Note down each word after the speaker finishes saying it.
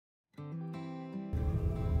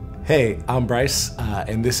Hey, I'm Brice,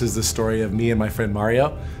 and this is the story of me and my friend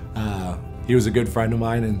Mario. He was a good friend of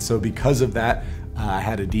mine, and so because of that, I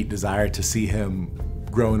had a deep desire to see him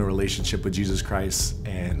grow in a relationship with Jesus Christ,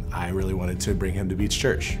 and I really wanted to bring him to Beach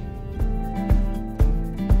Church.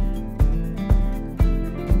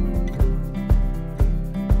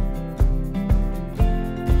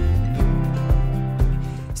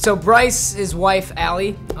 So Brice, his wife,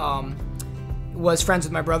 Allie, was friends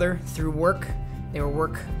with my brother through work. They were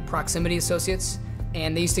work proximity associates,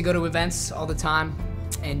 and they used to go to events all the time.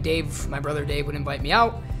 And Dave, my brother Dave, would invite me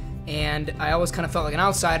out, and I always kind of felt like an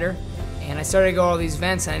outsider. And I started to go to all these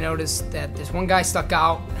events, and I noticed that this one guy stuck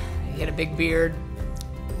out. He had a big beard,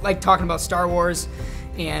 liked talking about Star Wars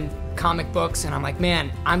and comic books, and I'm like,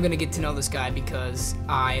 man, I'm gonna get to know this guy because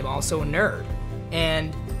I am also a nerd.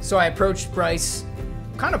 And so I approached Brice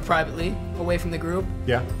kind of privately, away from the group.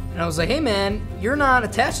 Yeah. And I was like, hey man, you're not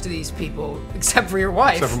attached to these people except for your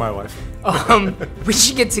wife. Except for my wife. We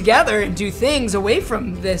should get together and do things away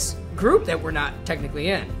from this group that we're not technically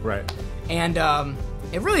in. Right. And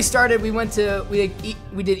it really started, we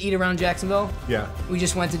did eat around Jacksonville. Yeah. We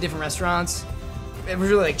just went to different restaurants. It was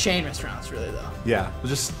really like chain restaurants, really, though. Yeah.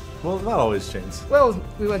 Well, not always chains. Well,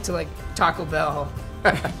 we went to like Taco Bell,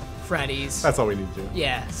 Freddy's. That's all we need to do.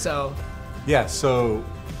 Yeah, so. Yeah, so,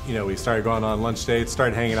 we started going on lunch dates,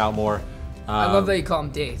 started hanging out more. I love that you call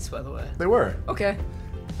them dates, by the way. They were. Okay.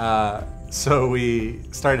 So we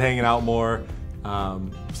started hanging out more,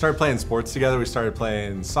 started playing sports together. We started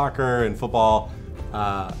playing soccer and football,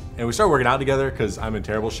 and we started working out together because I'm in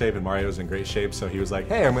terrible shape and Mario's in great shape. So he was like,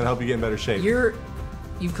 hey, I'm going to help you get in better shape.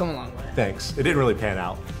 You've come a long way. Thanks. It didn't really pan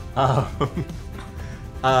out.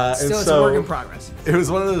 Still, it's a work in progress. It was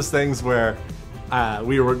one of those things where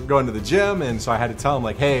we were going to the gym, and so I had to tell him,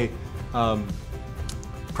 like, hey,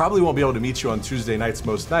 probably won't be able to meet you on Tuesday nights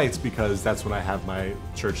most nights because that's when I have my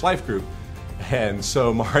church life group. And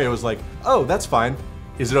so Mario was like, oh, that's fine.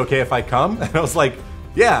 Is it okay if I come? And I was like,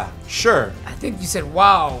 yeah, sure. I think you said,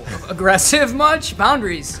 wow, aggressive much?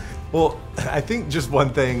 Boundaries. Well, I think just one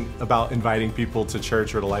thing about inviting people to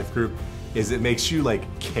church or to life group is it makes you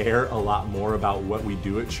like care a lot more about what we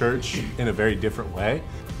do at church in a very different way.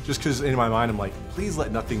 Just because in my mind, I'm like, please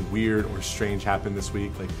let nothing weird or strange happen this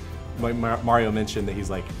week. Like Mario mentioned that he's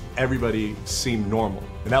like, everybody seemed normal.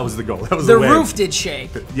 And that was the goal. That was the roof did shake.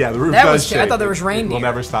 Yeah, the roof does shake. I thought there was reindeer. We'll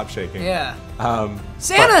never stop shaking. Yeah.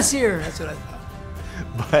 Santa's here. That's what I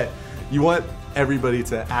thought. But you want everybody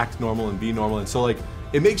to act normal and be normal. And so like,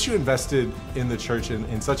 it makes you invested in the church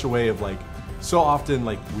in such a way of like, so often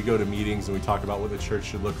like we go to meetings and we talk about what the church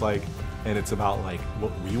should look like. And it's about like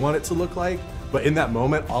what we want it to look like. But in that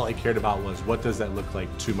moment, all I cared about was what does that look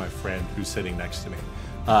like to my friend who's sitting next to me.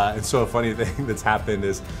 And so a funny thing that's happened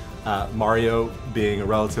is Mario, being a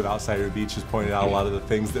relative outsider of the beach, has pointed out a lot of the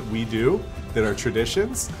things that we do that are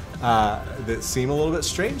traditions that seem a little bit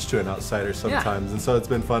strange to an outsider sometimes. Yeah. And so it's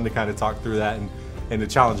been fun to kind of talk through that and to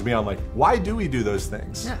challenge me on like, why do we do those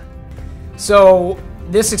things? Yeah. So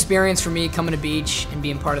this experience for me coming to beach and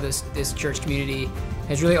being part of this church community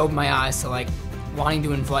has really opened my eyes to like wanting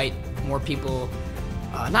to invite more people,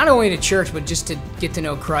 not only to church, but just to get to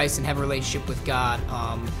know Christ and have a relationship with God.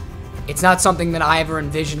 It's not something that I ever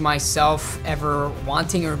envisioned myself ever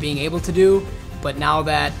wanting or being able to do, but now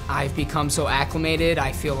that I've become so acclimated,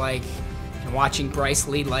 I feel like, and watching Brice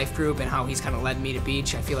lead life group and how he's kind of led me to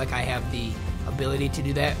beach, I feel like I have the ability to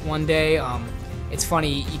do that one day. It's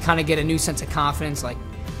funny, you kind of get a new sense of confidence. Like,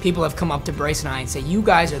 people have come up to Brice and I and say, you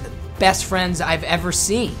guys are the best friends I've ever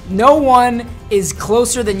seen. No one is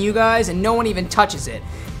closer than you guys, and no one even touches it.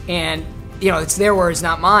 And it's their words,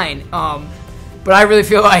 not mine. But I really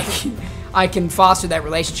feel like I can foster that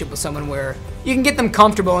relationship with someone where you can get them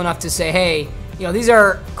comfortable enough to say, hey, these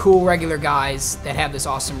are cool, regular guys that have this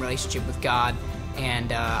awesome relationship with God,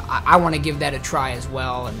 and I want to give that a try as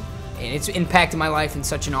well. And it's impacted my life in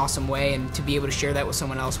such an awesome way, and to be able to share that with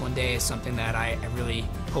someone else one day is something that I really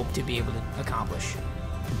hope to be able to accomplish.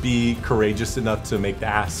 Be courageous enough to make the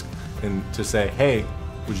ask and to say, hey,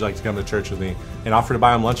 would you like to come to church with me? And offer to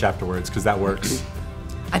buy them lunch afterwards, because that works.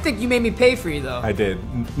 I think you made me pay for you, though. I did.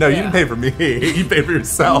 No, you didn't pay for me. You paid for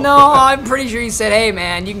yourself. No, I'm pretty sure you said, hey,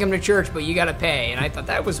 man, you can come to church, but you got to pay. And I thought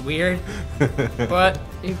that was weird. But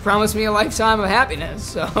you promised me a lifetime of happiness,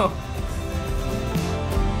 so...